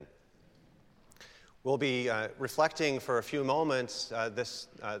We'll be reflecting for a few moments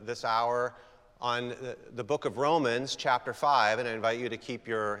this hour on the book of Romans, chapter 5, and I invite you to keep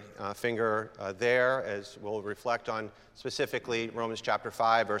your finger there as we'll reflect on specifically Romans chapter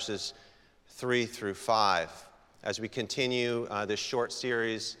 5, verses 3 through 5, as we continue this short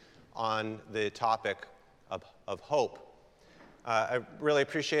series on the topic of hope. I really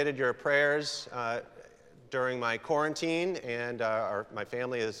appreciated your prayers during my quarantine, and my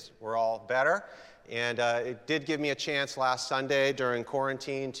family we're all better. And it did give me a chance last Sunday during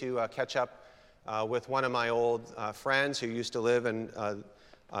quarantine to catch up with one of my old friends who used to live in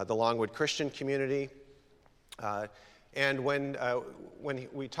the Longwood Christian community. And when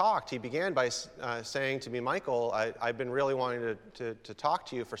we talked, he began by saying to me, "Michael, I've been really wanting to talk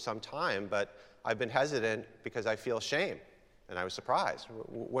to you for some time, but I've been hesitant because I feel shame." And I was surprised.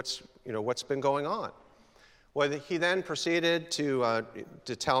 What's been going on? Well, he then proceeded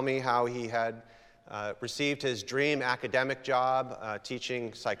to tell me how he had received his dream academic job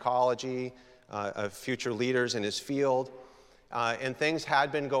teaching psychology of future leaders in his field. And things had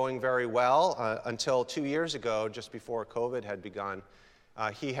been going very well until 2 years ago, just before COVID had begun.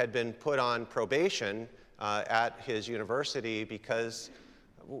 He had been put on probation at his university because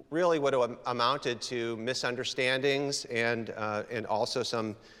really what amounted to misunderstandings and also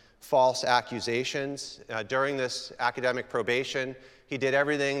some false accusations. During this academic probation, he did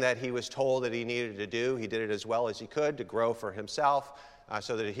everything that he was told that he needed to do. He did it as well as he could to grow for himself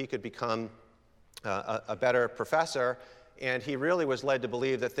so that he could become a better professor. And he really was led to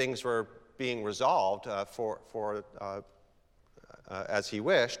believe that things were being resolved as he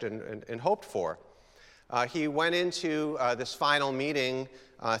wished and hoped for. He went into this final meeting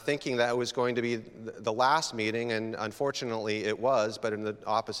thinking that it was going to be the last meeting, and unfortunately it was, but in the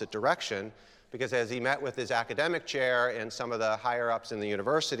opposite direction, because as he met with his academic chair and some of the higher-ups in the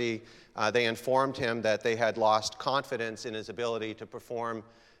university, they informed him that they had lost confidence in his ability to perform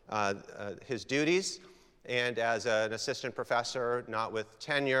his duties. And as an assistant professor, not with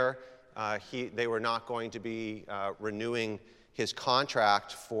tenure, they were not going to be renewing his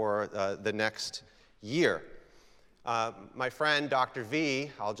contract for the next year. My friend, Dr.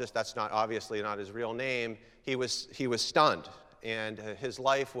 V, that's obviously not his real name, he was stunned, and his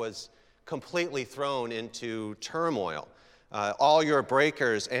life was completely thrown into turmoil. All your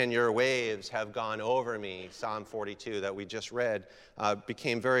breakers and your waves have gone over me, Psalm 42 that we just read,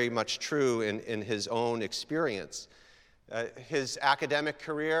 became very much true in his own experience. His academic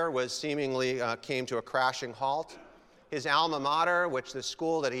career seemingly came to a crashing halt. His alma mater, the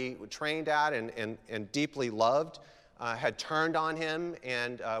school that he trained at and deeply loved, had turned on him,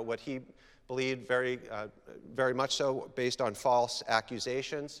 and what he believed very much so based on false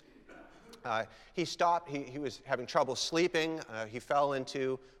accusations. He stopped. He was having trouble sleeping. He fell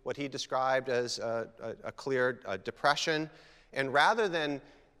into what he described as a clear depression. And rather than,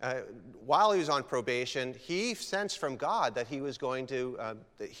 while he was on probation, he sensed from God that he was going to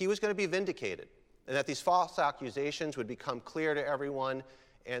be vindicated, and that these false accusations would become clear to everyone,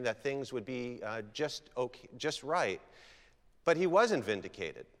 and that things would be just right. But he wasn't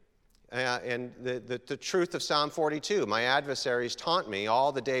vindicated. And the truth of Psalm 42, "My adversaries taunt me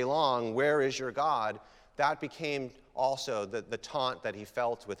all the day long, where is your God?" that became also the taunt that he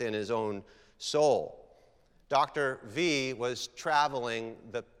felt within his own soul. Dr. V was traveling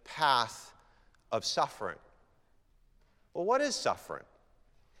the path of suffering. Well, what is suffering?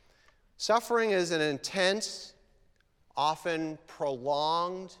 Suffering is an intense, often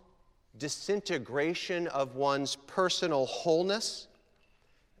prolonged disintegration of one's personal wholeness,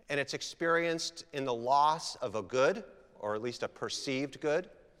 and it's experienced in the loss of a good, or at least a perceived good,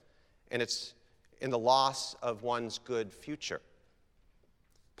 and it's in the loss of one's good future.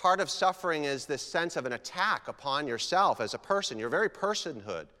 Part of suffering is this sense of an attack upon yourself as a person. Your very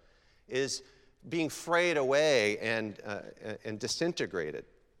personhood is being frayed away and disintegrated.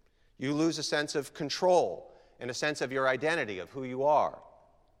 You lose a sense of control and a sense of your identity, of who you are.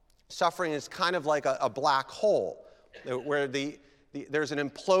 Suffering is kind of like a black hole where there's an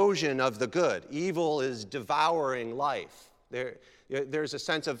implosion of the good. Evil is devouring life. There's a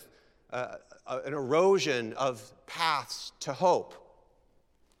sense of an erosion of paths to hope.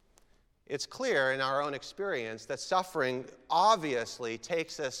 It's clear in our own experience that suffering obviously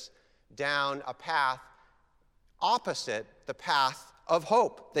takes us down a path opposite the path of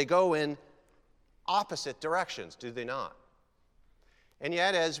hope. They go in opposite directions, do they not? And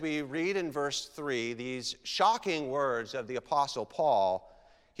yet, as we read in verse 3, these shocking words of the Apostle Paul,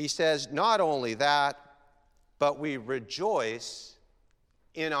 he says, not only that, but we rejoice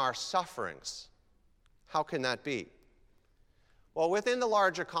in our sufferings. How can that be? Well, within the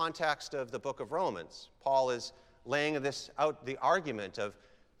larger context of the book of Romans, Paul is laying this out, the argument of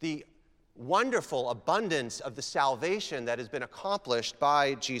the wonderful abundance of the salvation that has been accomplished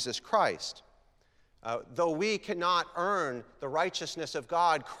by Jesus Christ. Though we cannot earn the righteousness of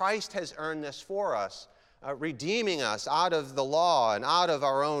God, Christ has earned this for us, redeeming us out of the law and out of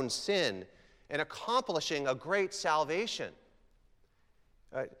our own sin and accomplishing a great salvation.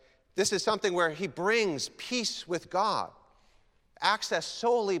 This is something where he brings peace with God, access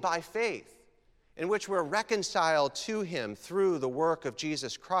solely by faith, in which we're reconciled to him through the work of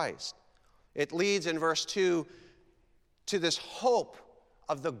Jesus Christ. It leads in verse 2 to this hope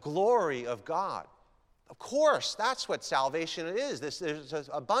of the glory of God. Of course, that's what salvation is. There's this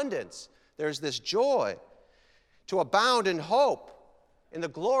abundance. There's this joy. To abound in hope in the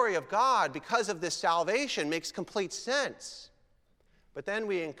glory of God because of this salvation makes complete sense. But then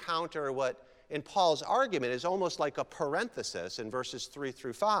we encounter what in Paul's argument is almost like a parenthesis in verses 3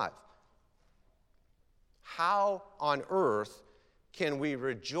 through 5. How on earth can we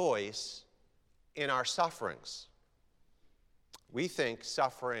rejoice in our sufferings? We think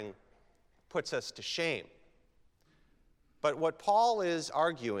suffering puts us to shame. But what Paul is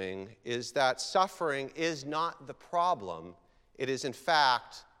arguing is that suffering is not the problem. It is, in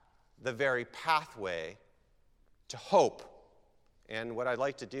fact, the very pathway to hope. And what I'd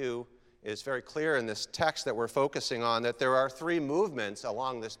like to do is very clear in this text that we're focusing on that there are three movements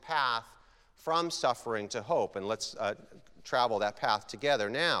along this path from suffering to hope. And let's travel that path together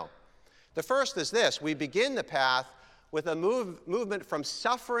now. The first is this. We begin the path with a movement from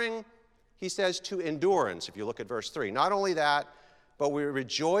suffering, he says, to endurance, if you look at verse 3. Not only that, but we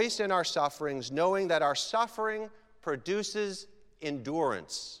rejoice in our sufferings, knowing that our suffering produces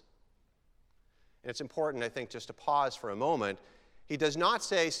endurance. And it's important, I think, just to pause for a moment. He does not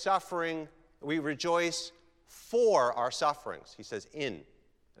say suffering, we rejoice for our sufferings. He says in.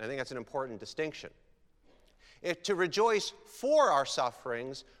 And I think that's an important distinction. To rejoice for our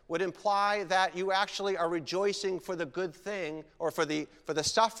sufferings would imply that you actually are rejoicing for the good thing or for the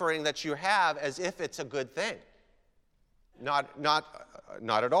suffering that you have as if it's a good thing. Not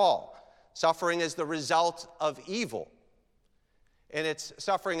at all. Suffering is the result of evil. And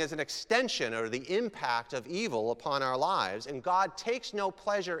suffering is an extension or the impact of evil upon our lives. And God takes no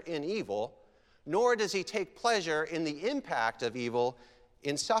pleasure in evil, nor does he take pleasure in the impact of evil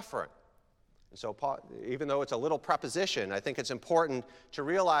in suffering. And so Paul, even though it's a little preposition, I think it's important to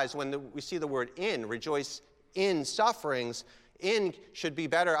realize when we see the word in, rejoice in sufferings, in should be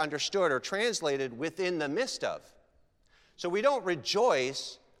better understood or translated within the midst of. So we don't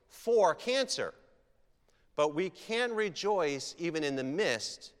rejoice for cancer, but we can rejoice even in the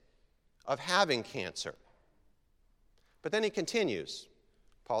midst of having cancer. But then he continues.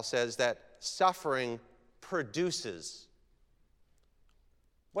 Paul says that suffering produces.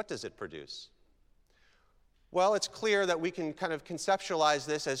 What does it produce? Well, it's clear that we can kind of conceptualize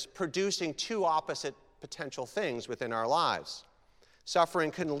this as producing two opposite potential things within our lives. Suffering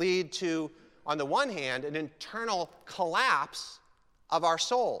can lead to, on the one hand, an internal collapse of our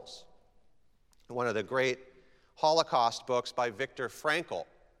souls. One of the great Holocaust books by Viktor Frankl,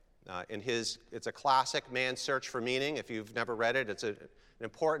 it's a classic, Man's Search for Meaning. If you've never read it, it's an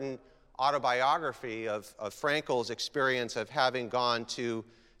important autobiography of Frankl's experience of having gone to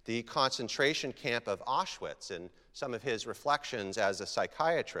the concentration camp of Auschwitz and some of his reflections as a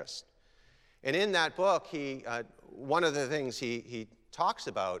psychiatrist. And in that book, one of the things he talks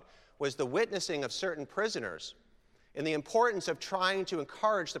about was the witnessing of certain prisoners and the importance of trying to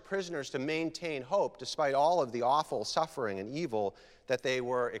encourage the prisoners to maintain hope despite all of the awful suffering and evil that they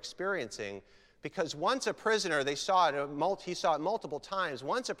were experiencing. Because once a prisoner, he saw it multiple times,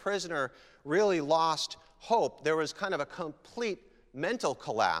 once a prisoner really lost hope, there was kind of a complete mental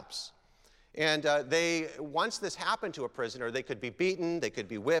collapse. And once this happened to a prisoner, they could be beaten, they could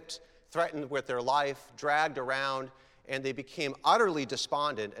be whipped, threatened with their life, dragged around, and they became utterly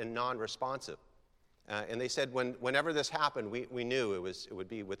despondent and non-responsive. And they said whenever this happened, we knew it would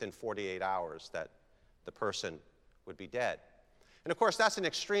be within 48 hours that the person would be dead. And of course, that's an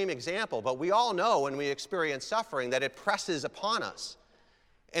extreme example, but we all know when we experience suffering that it presses upon us.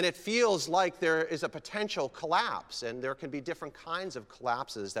 And it feels like there is a potential collapse, and there can be different kinds of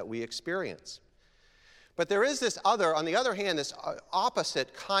collapses that we experience. But there is this on the other hand, this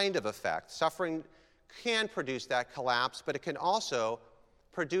opposite kind of effect. Suffering can produce that collapse, but it can also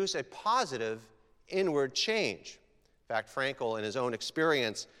produce a positive inward change. In fact, Frankl, in his own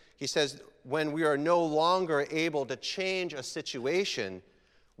experience, he says, when we are no longer able to change a situation,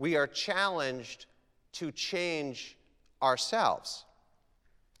 we are challenged to change ourselves.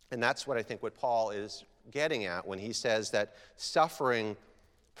 And that's what I think what Paul is getting at when he says that suffering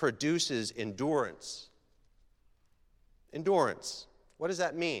produces endurance. Endurance. What does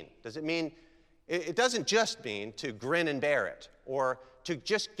that mean? Does it mean, it doesn't just mean to grin and bear it, or to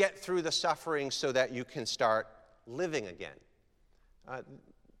just get through the suffering so that you can start living again.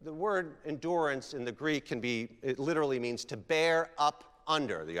 The word endurance in the Greek it literally means to bear up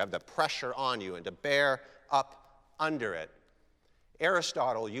under. You have the pressure on you, and to bear up under it.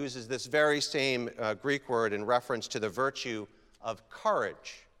 Aristotle uses this very same Greek word in reference to the virtue of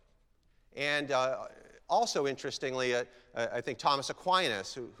courage. And also, interestingly, I think Thomas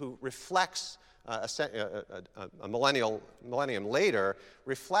Aquinas, who reflects a millennium later,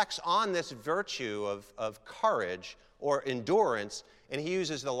 reflects on this virtue of courage or endurance, and he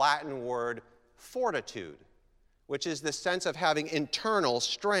uses the Latin word fortitude, which is the sense of having internal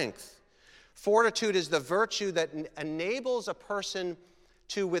strength. Fortitude is the virtue that enables a person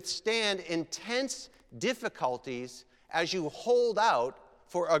to withstand intense difficulties as you hold out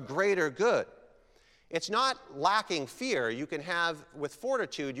for a greater good. It's not lacking fear. You can have, with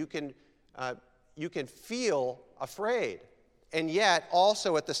fortitude, you can feel afraid, and yet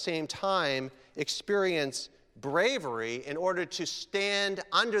also at the same time experience bravery in order to stand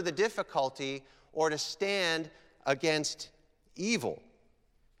under the difficulty or to stand against evil.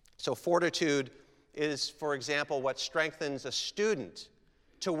 So fortitude is, for example, what strengthens a student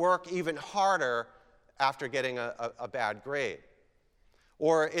to work even harder after getting a bad grade.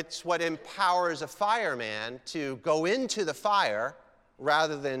 Or it's what empowers a fireman to go into the fire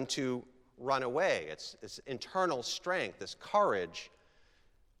rather than to run away. It's internal strength, this courage,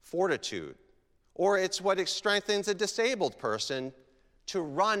 fortitude. Or it's what strengthens a disabled person to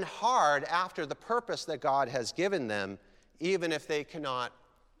run hard after the purpose that God has given them, even if they cannot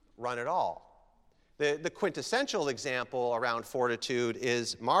run at all. The quintessential example around fortitude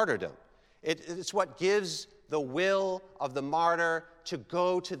is martyrdom. It's what gives the will of the martyr to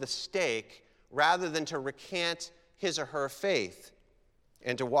go to the stake rather than to recant his or her faith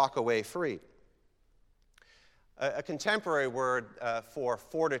and to walk away free. A contemporary word for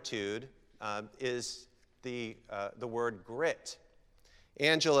fortitude is the word grit.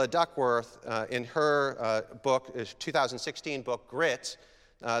 Angela Duckworth, in her 2016 book, Grit,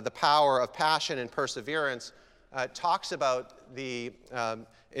 The Power of Passion and Perseverance, talks about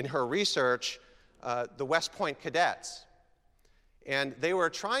in her research, the West Point cadets. And they were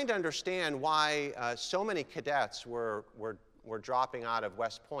trying to understand why so many cadets were dropping out of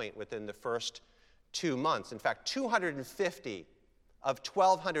West Point within the first 2 months. In fact, 250 of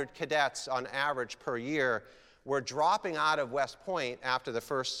 1,200 cadets on average per year were dropping out of West Point after the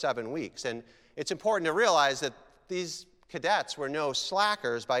first 7 weeks. And it's important to realize that these cadets were no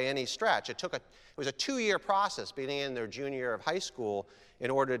slackers by any stretch. It was a 2-year process beginning in their junior year of high school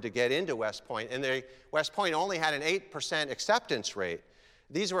in order to get into West Point. And West Point only had an 8% acceptance rate.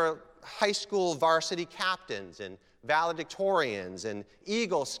 These were high school varsity captains and valedictorians and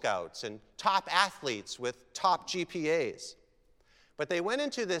Eagle Scouts and top athletes with top GPAs. But they went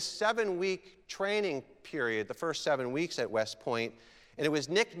into this 7-week training period, the first 7 weeks at West Point, and it was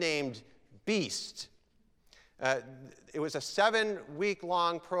nicknamed Beast. It was a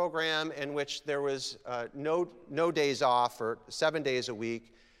 7-week-long program in which there was no days off for 7 days a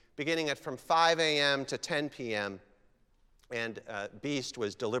week, beginning from 5 a.m. to 10 p.m., and Beast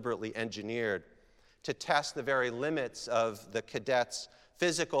was deliberately engineered to test the very limits of the cadets'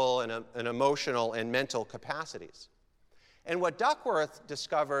 physical and emotional and mental capacities. And what Duckworth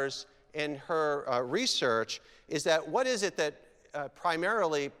discovers in her research is that what is it that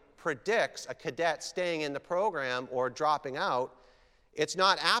primarily predicts a cadet staying in the program or dropping out? It's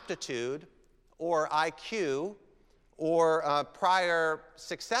not aptitude or IQ or prior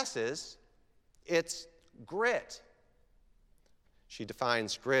successes, it's grit. She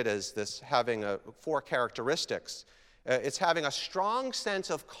defines grit as this having 4 characteristics. It's having a strong sense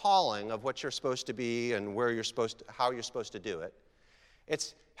of calling of what you're supposed to be and how you're supposed to do it.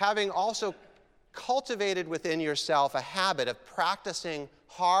 It's having also cultivated within yourself a habit of practicing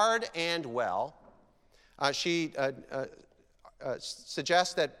hard and well. She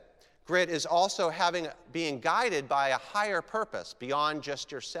suggests that grit is also being guided by a higher purpose beyond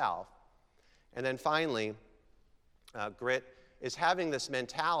just yourself. And then finally, grit is having this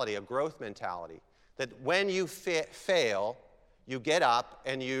mentality, a growth mentality, that when you fail, you get up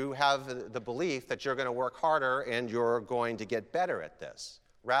and you have the belief that you're going to work harder and you're going to get better at this,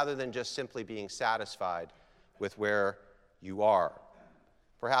 rather than just simply being satisfied with where you are.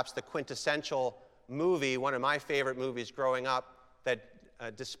 Perhaps the quintessential movie, one of my favorite movies growing up,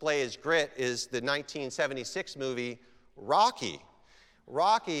 that displays grit is the 1976 movie Rocky.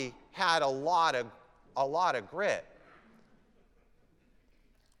 Rocky had a lot of a lot of grit.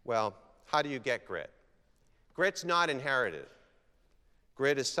 Well, how do you get grit? Grit's not inherited.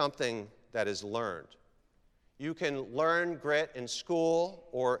 Grit is something that is learned. You can learn grit in school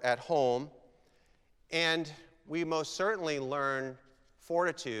or at home, and we most certainly learn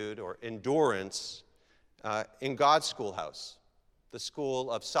fortitude or endurance in God's schoolhouse, the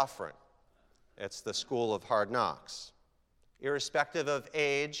school of suffering. It's the school of hard knocks. Irrespective of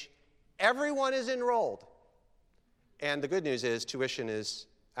age, everyone is enrolled. And the good news is tuition is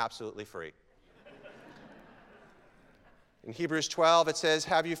absolutely free. In Hebrews 12, it says,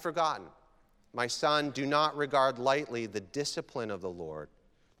 "Have you forgotten? My son, do not regard lightly the discipline of the Lord,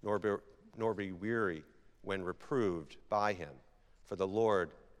 nor be weary when reproved by him. For the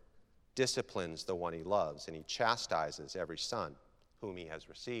Lord disciplines the one he loves, and he chastises every son whom he has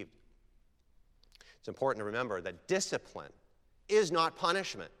received." It's important to remember that discipline is not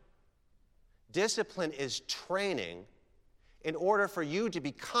punishment. Discipline is training in order for you to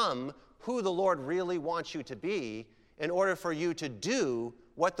become who the Lord really wants you to be, in order for you to do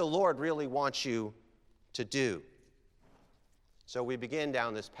what the Lord really wants you to do. So we begin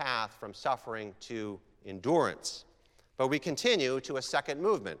down this path from suffering to endurance. But we continue to a second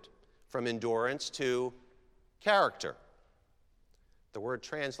movement, from endurance to character. The word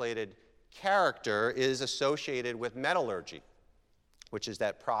translated character is associated with metallurgy, which is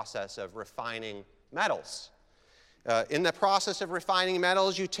that process of refining metals. In the process of refining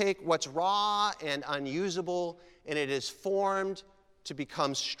metals, you take what's raw and unusable, and it is formed to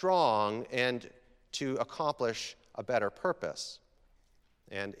become strong and to accomplish a better purpose.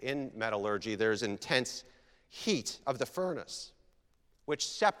 And in metallurgy, there's intense heat of the furnace, which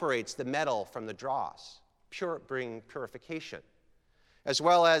separates the metal from the dross, bring purification, as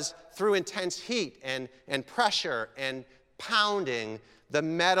well as through intense heat and pressure and pounding, the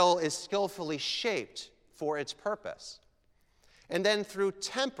metal is skillfully shaped for its purpose. And then through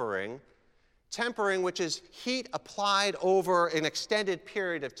tempering, which is heat applied over an extended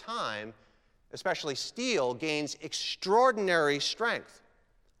period of time, especially steel, gains extraordinary strength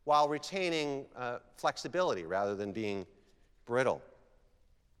while retaining flexibility rather than being brittle.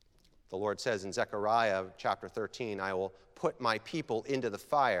 The Lord says in Zechariah chapter 13, "I will put my people into the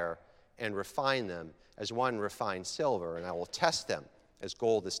fire and refine them as one refines silver, and I will test them as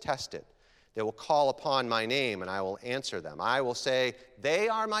gold is tested. They will call upon my name, and I will answer them. I will say, 'They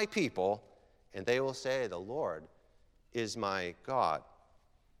are my people,' and they will say, 'The Lord is my God.'"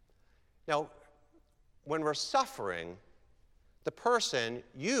 Now, when we're suffering, the person,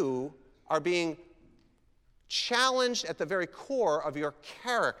 you, are being challenged at the very core of your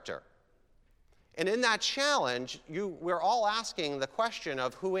character. And in that challenge, we're all asking the question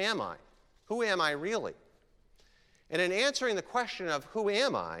of, who am I? Who am I really? And in answering the question of who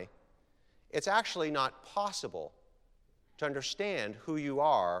am I, it's actually not possible to understand who you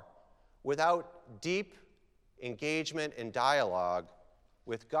are without deep engagement and dialogue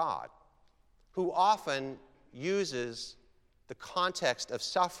with God, who often uses the context of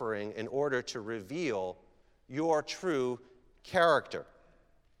suffering in order to reveal your true character.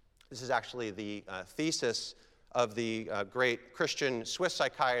 This is actually the thesis of the great Christian Swiss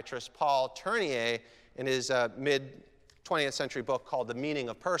psychiatrist Paul Tournier in his mid-20th century book called The Meaning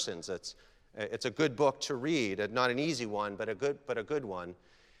of Persons. It's a good book to read, not an easy one, but a good one.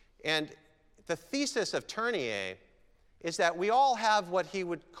 And the thesis of Tournier is that we all have what he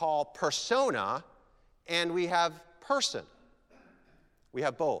would call persona, and we have person. We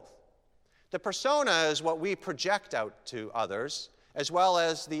have both. The persona is what we project out to others, as well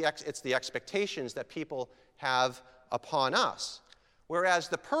as it's the expectations that people have upon us. Whereas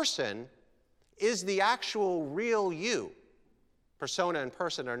the person is the actual real you. Persona and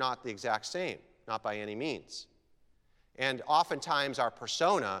person are not the exact same, not by any means. And oftentimes our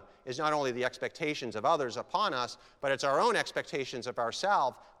persona is not only the expectations of others upon us, but it's our own expectations of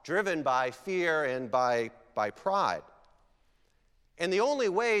ourselves, driven by fear and by pride. And the only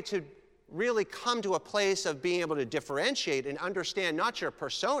way to really come to a place of being able to differentiate and understand not your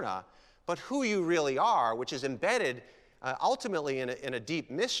persona, but who you really are, which is embedded ultimately in a deep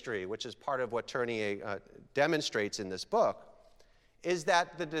mystery, which is part of what Tournier demonstrates in this book, is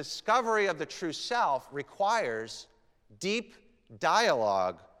that the discovery of the true self requires deep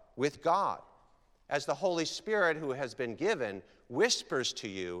dialogue with God, as the Holy Spirit, who has been given, whispers to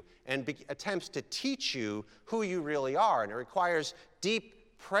you and attempts to teach you who you really are. And it requires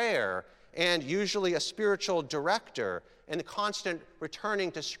deep prayer and usually a spiritual director and the constant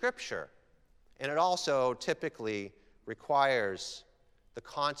returning to Scripture. And it also typically requires the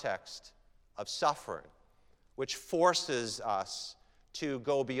context of suffering, which forces us to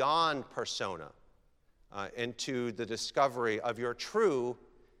go beyond persona into the discovery of your true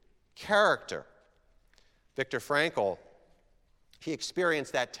character. Viktor Frankl, he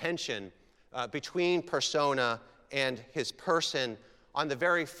experienced that tension between persona and his person on the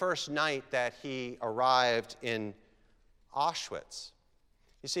very first night that he arrived in Auschwitz.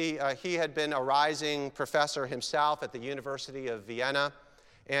 You see, he had been a rising professor himself at the University of Vienna,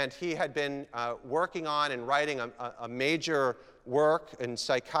 and he had been working on and writing a major work in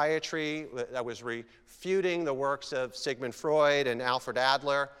psychiatry that was refuting the works of Sigmund Freud and Alfred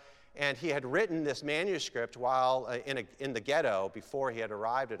Adler. And he had written this manuscript while in the ghetto before he had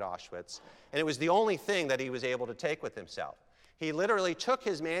arrived at Auschwitz. And it was the only thing that he was able to take with himself. He literally took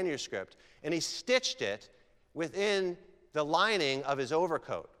his manuscript and he stitched it within the lining of his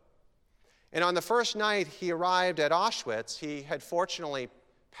overcoat. And on the first night he arrived at Auschwitz, he had fortunately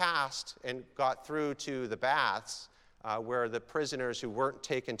passed and got through to the baths where the prisoners who weren't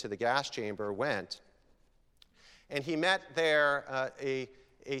taken to the gas chamber went. And he met there he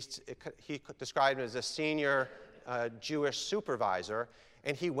described him as a senior Jewish supervisor,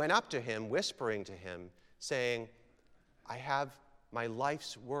 and he went up to him, whispering to him, saying, "I have my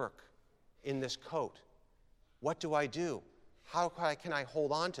life's work in this coat. What do I do? How can I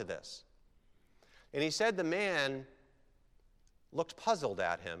hold on to this?" And he said the man looked puzzled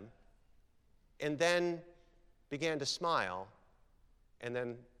at him and then began to smile and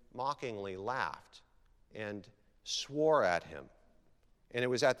then mockingly laughed and swore at him. And it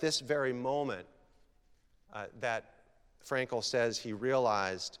was at this very moment that Frankl says he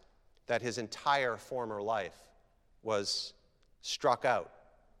realized that his entire former life was struck out.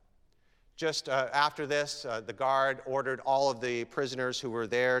 Just after this, the guard ordered all of the prisoners who were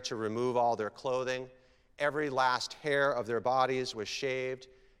there to remove all their clothing. Every last hair of their bodies was shaved.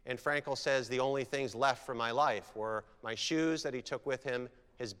 And Frankl says the only things left from my life were my shoes that he took with him,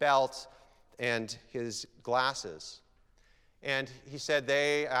 his belt, and his glasses. And he said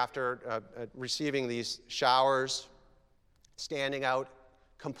they, after receiving these showers, standing out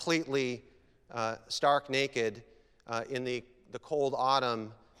completely stark naked in the cold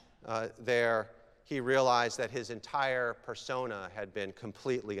autumn there, he realized that his entire persona had been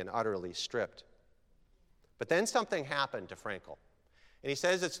completely and utterly stripped. But then something happened to Frankl. And he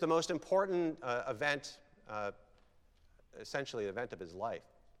says it's the most important event, essentially the event of his life.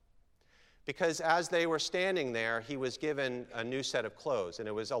 Because as they were standing there, he was given a new set of clothes, and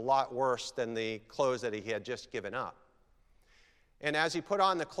it was a lot worse than the clothes that he had just given up. And as he put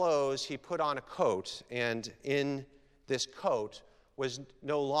on the clothes, he put on a coat, and in this coat was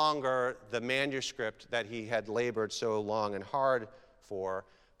no longer the manuscript that he had labored so long and hard for,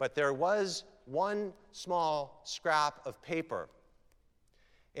 but there was one small scrap of paper.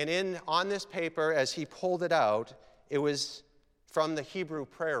 And on this paper, as he pulled it out, it was from the Hebrew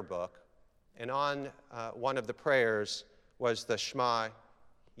prayer book. And on one of the prayers was the Shema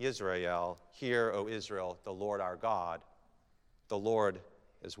Yisrael, "Hear, O Israel, the Lord our God, the Lord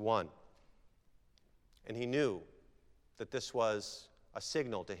is one." And he knew that this was a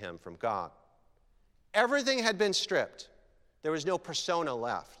signal to him from God. Everything had been stripped. There was no persona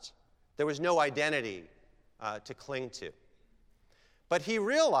left. There was no identity to cling to. But he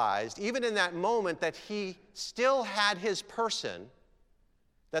realized, even in that moment, that he still had his person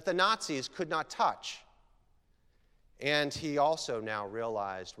that the Nazis could not touch. And he also now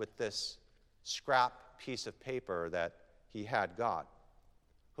realized with this scrap piece of paper that he had God,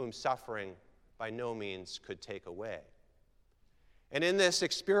 whom suffering by no means could take away. And in this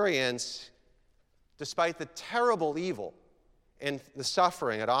experience, despite the terrible evil and the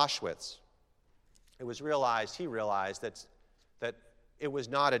suffering at Auschwitz, he realized that it was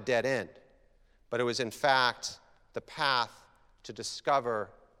not a dead end, but it was in fact the path to discover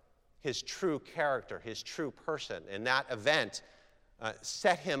his true character, his true person. And that event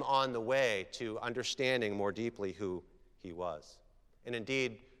set him on the way to understanding more deeply who he was. And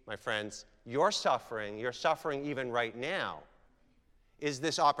indeed, my friends, your suffering even right now, is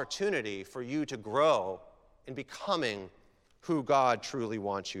this opportunity for you to grow in becoming who God truly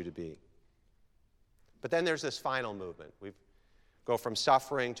wants you to be. But then there's this final movement. We go from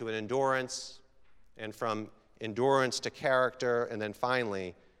suffering to an endurance, and from endurance to character, and then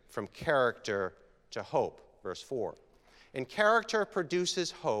finally from character to hope, verse 4. And character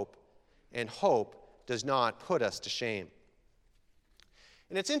produces hope, and hope does not put us to shame.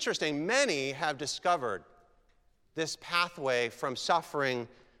 And it's interesting, many have discovered this pathway from suffering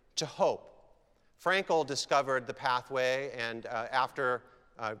to hope. Frankl discovered the pathway, and after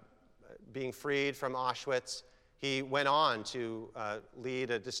being freed from Auschwitz, he went on to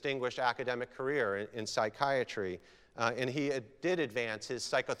lead a distinguished academic career in psychiatry and he did advance his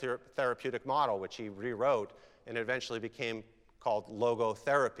psychotherapeutic model, which he rewrote and eventually became called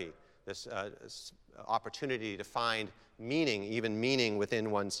logotherapy, this opportunity to find meaning, even meaning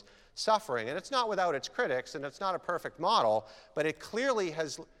within one's suffering. And it's not without its critics, and it's not a perfect model, but it clearly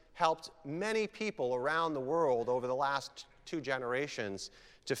has helped many people around the world over the last 2 generations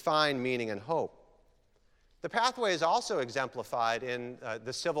to find meaning and hope. The pathway is also exemplified in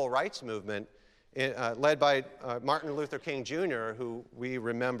the civil rights movement led by Martin Luther King Jr., who we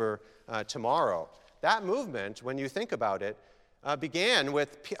remember tomorrow. That movement, when you think about it, began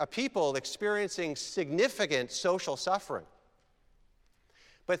with a people experiencing significant social suffering.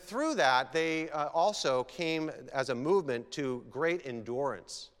 But through that, they also came as a movement to great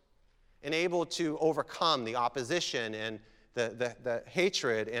endurance and able to overcome the opposition and the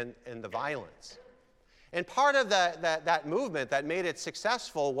hatred and the violence. And part of that movement that made it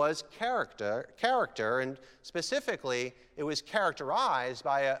successful was character, and specifically, it was characterized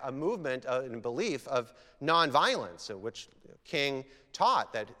by a movement and belief of nonviolence, which King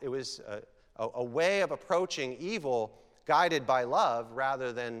taught that it was a way of approaching evil guided by love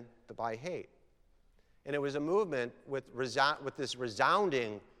rather than by hate. And it was a movement with this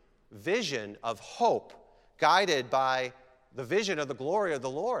resounding vision of hope, guided by the vision of the glory of the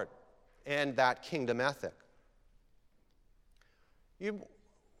Lord and that kingdom ethic. You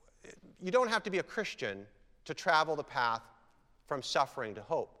don't have to be a Christian to travel the path from suffering to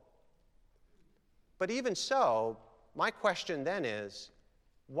hope. But even so, my question then is,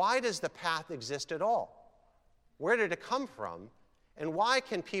 why does the path exist at all? Where did it come from? And why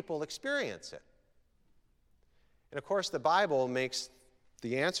can people experience it? And of course, the Bible makes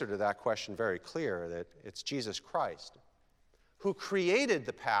the answer to that question very clear, that it's Jesus Christ who created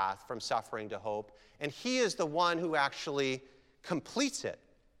the path from suffering to hope, and he is the one who actually completes it.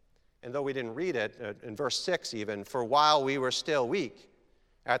 And though we didn't read it, in verse 6 even, for while we were still weak,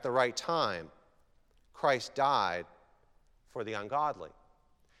 at the right time, Christ died for the ungodly.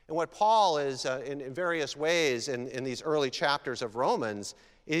 And what Paul is, in various ways in these early chapters of Romans,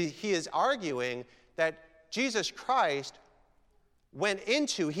 he is arguing that Jesus Christ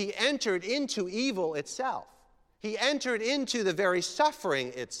he entered into evil itself. He entered into the very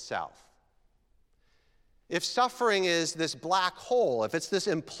suffering itself. If suffering is this black hole, if it's this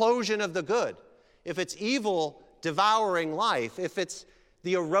implosion of the good, if it's evil devouring life, if it's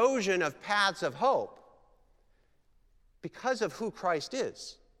the erosion of paths of hope, because of who Christ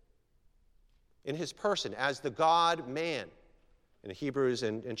is in his person as the God-man. In Hebrews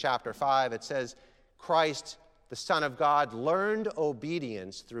in chapter 5, it says, Christ, the Son of God, learned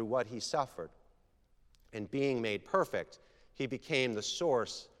obedience through what he suffered. And being made perfect, he became the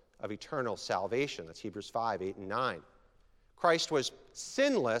source of eternal salvation. That's Hebrews 5, 8, and 9. Christ was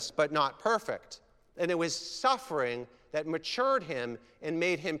sinless but not perfect. And it was suffering that matured him and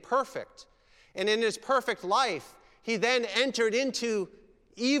made him perfect. And in his perfect life, he then entered into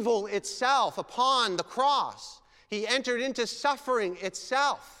evil itself upon the cross. He entered into suffering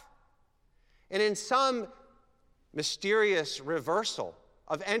itself. And in some mysterious reversal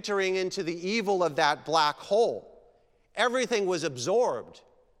of entering into the evil of that black hole, everything was absorbed.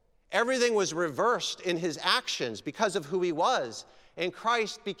 Everything was reversed in his actions because of who he was. And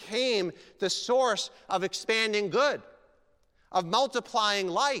Christ became the source of expanding good, of multiplying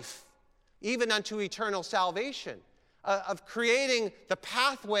life, even unto eternal salvation, of creating the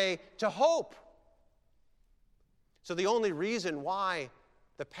pathway to hope. So the only reason why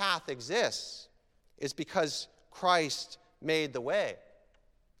the path exists is because Christ made the way.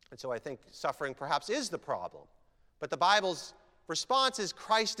 And so I think suffering perhaps is the problem. But the Bible's response is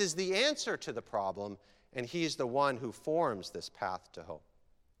Christ is the answer to the problem, and he's the one who forms this path to hope.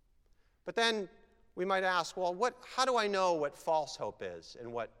 But then we might ask, well, how do I know what false hope is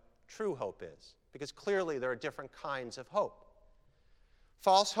and what true hope is? Because clearly there are different kinds of hope.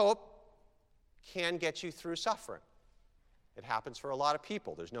 False hope can get you through suffering. It happens for a lot of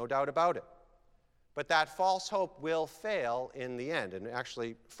people. There's no doubt about it. But that false hope will fail in the end. And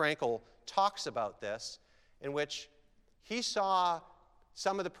actually, Frankl talks about this, in which he saw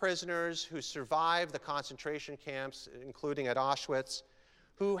some of the prisoners who survived the concentration camps, including at Auschwitz,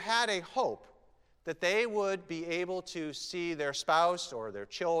 who had a hope that they would be able to see their spouse or their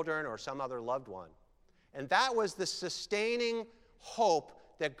children or some other loved one. And that was the sustaining hope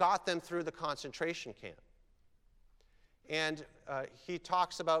that got them through the concentration camp. And he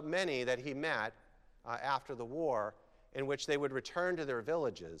talks about many that he met after the war, in which they would return to their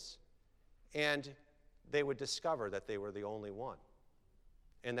villages and they would discover that they were the only one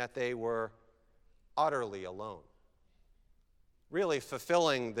and that they were utterly alone. Really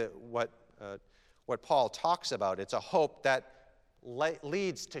fulfilling what what Paul talks about. It's a hope that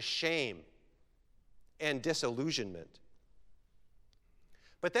leads to shame and disillusionment.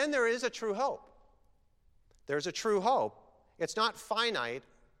 But then there is a true hope. There's a true hope. It's not finite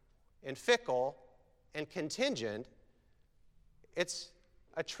and fickle and contingent. It's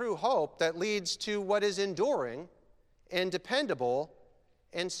a true hope that leads to what is enduring and dependable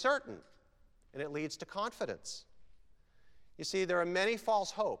and certain. And it leads to confidence. You see, there are many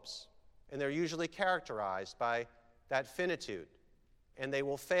false hopes, and they're usually characterized by that finitude, and they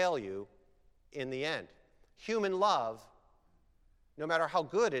will fail you in the end. Human love, no matter how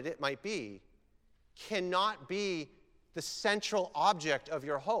good it might be, cannot be the central object of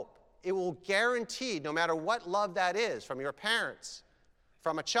your hope. It will guarantee, no matter what love that is, from your parents,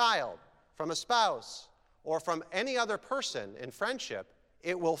 from a child, from a spouse, or from any other person in friendship,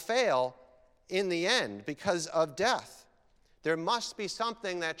 it will fail in the end because of death. There must be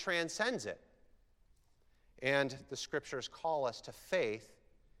something that transcends it. And the scriptures call us to faith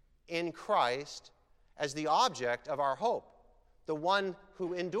in Christ as the object of our hope, the one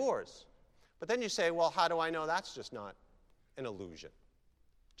who endures. But then you say, well, how do I know that's just not an illusion?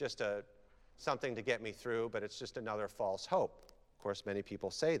 Just something to get me through, but it's just another false hope. Of course, many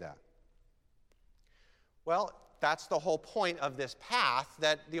people say that. Well, that's the whole point of this path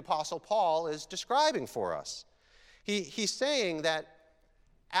that the Apostle Paul is describing for us. He's saying that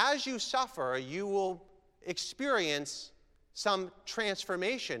as you suffer, you will experience some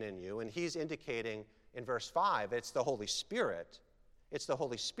transformation in you, and he's indicating in verse 5, it's the Holy Spirit. It's the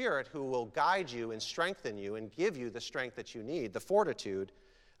Holy Spirit who will guide you and strengthen you and give you the strength that you need, the fortitude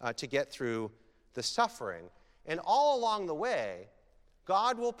to get through the suffering. And all along the way,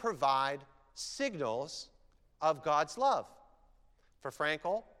 God will provide signals of God's love. For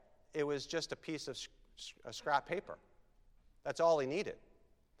Frankel, it was just a piece of scrap paper. That's all he needed.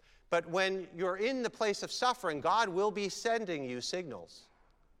 But when you're in the place of suffering, God will be sending you signals.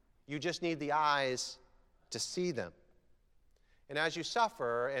 You just need the eyes to see them. And as you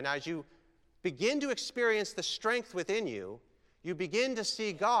suffer, and as you begin to experience the strength within you, you begin to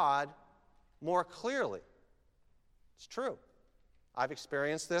see God more clearly. It's true. I've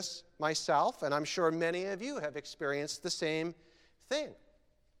experienced this myself, and I'm sure many of you have experienced the same thing,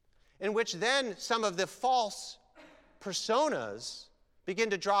 in which then some of the false personas begin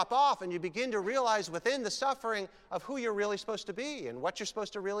to drop off, and you begin to realize within the suffering of who you're really supposed to be and what you're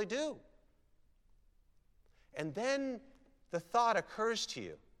supposed to really do. And then the thought occurs to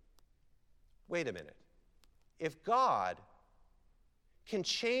you, wait a minute, if God can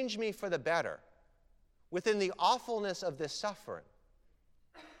change me for the better within the awfulness of this suffering,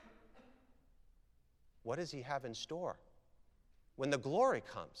 what does he have in store when the glory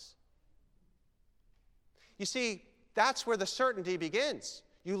comes? You see, that's where the certainty begins.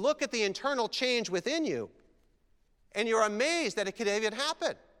 You look at the internal change within you, and you're amazed that it could even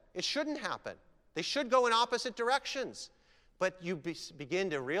happen. It shouldn't happen. They should go in opposite directions. But you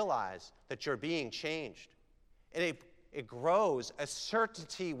begin to realize that you're being changed. And it grows a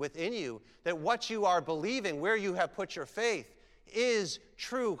certainty within you that what you are believing, where you have put your faith, is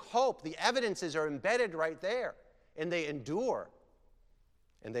true hope. The evidences are embedded right there, and they endure,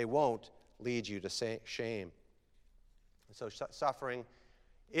 and they won't lead you to shame. And so suffering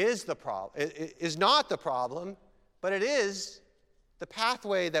is the problem. It is not the problem, but it is the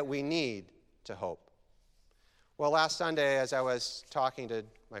pathway that we need to hope. Well, last Sunday, as I was talking to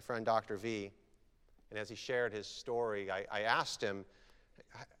my friend Dr. V, and as he shared his story, I asked him,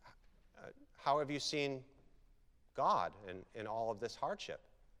 how have you seen God in all of this hardship?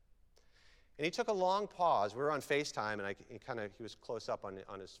 And he took a long pause. We were on FaceTime, and he was close up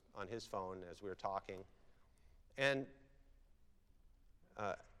on his phone as we were talking. And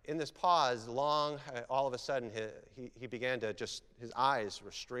in this pause, all of a sudden, he began to his eyes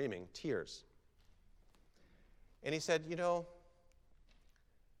were streaming tears. And he said,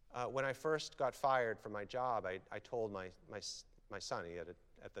 when I first got fired from my job, I told my son,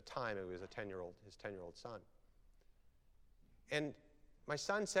 at the time it was his 10-year-old son. And my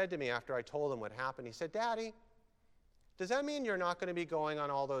son said to me after I told him what happened, he said, "Daddy, does that mean you're not going to be going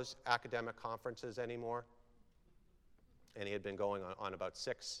on all those academic conferences anymore?" And he had been going on about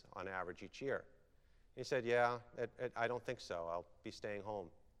 6 on average each year. He said, "Yeah, I don't think so. I'll be staying home."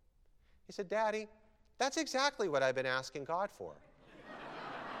 He said, "Daddy, that's exactly what I've been asking God for."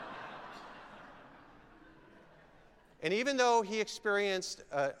 And even though he experienced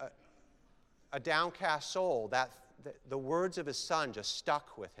a downcast soul, the words of his son just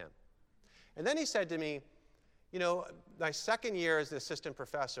stuck with him. And then he said to me, my second year as the assistant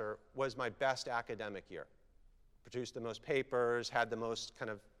professor was my best academic year. Produced the most papers, had the most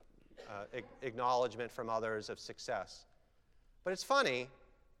kind of acknowledgement from others of success. But it's funny,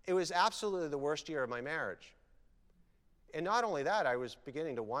 it was absolutely the worst year of my marriage. And not only that, I was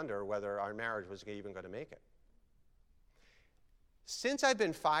beginning to wonder whether our marriage was even going to make it. Since I've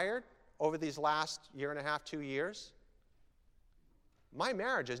been fired over these last year and a half, 2 years, my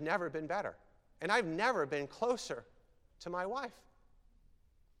marriage has never been better. And I've never been closer to my wife.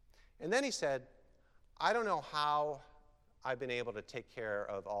 And then he said, I don't know how I've been able to take care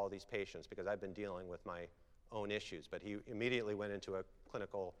of all these patients because I've been dealing with my own issues. But he immediately went into a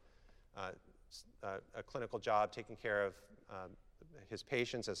clinical job taking care of his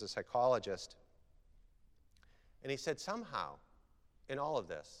patients as a psychologist. And he said, somehow, in all of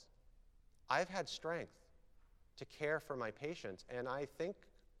this, I've had strength to care for my patients, and I think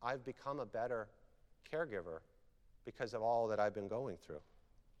I've become a better caregiver because of all that I've been going through.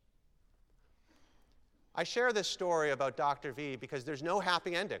 I share this story about Dr. V because there's no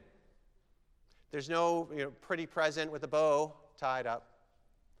happy ending. There's no pretty present with a bow tied up.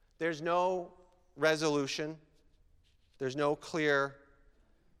 There's no resolution. There's no clear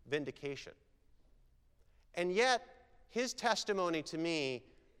vindication. And yet, his testimony to me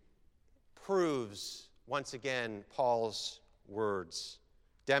proves, once again, Paul's words,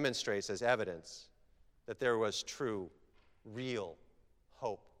 demonstrates as evidence that there was true, real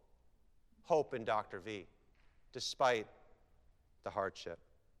hope. Hope in Dr. V, despite the hardship.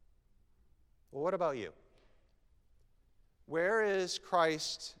 Well, what about you? Where is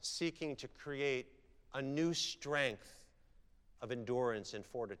Christ seeking to create a new strength of endurance and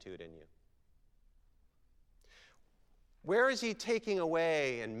fortitude in you? Where is he taking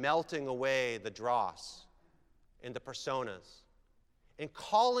away and melting away the dross and the personas and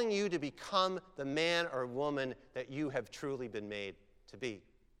calling you to become the man or woman that you have truly been made to be?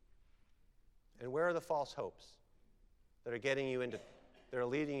 And where are the false hopes that are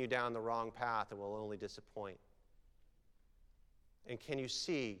leading you down the wrong path and will only disappoint? And can you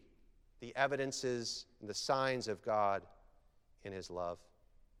see the evidences and the signs of God in his love?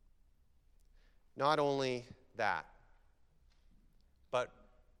 Not only that, but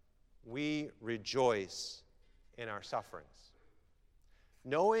we rejoice in our sufferings,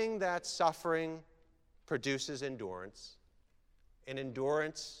 knowing that suffering produces endurance, and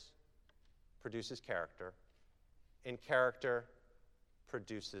endurance produces character, and character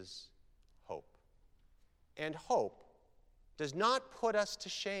produces hope. And hope does not put us to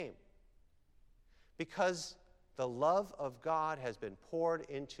shame, because the love of God has been poured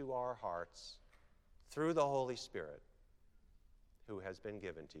into our hearts through the Holy Spirit who has been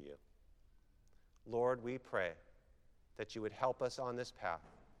given to you. Lord, we pray that you would help us on this path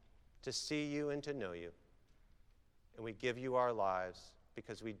to see you and to know you. And we give you our lives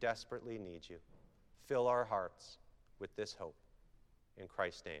because we desperately need you. Fill our hearts with this hope. In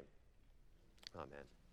Christ's name, amen.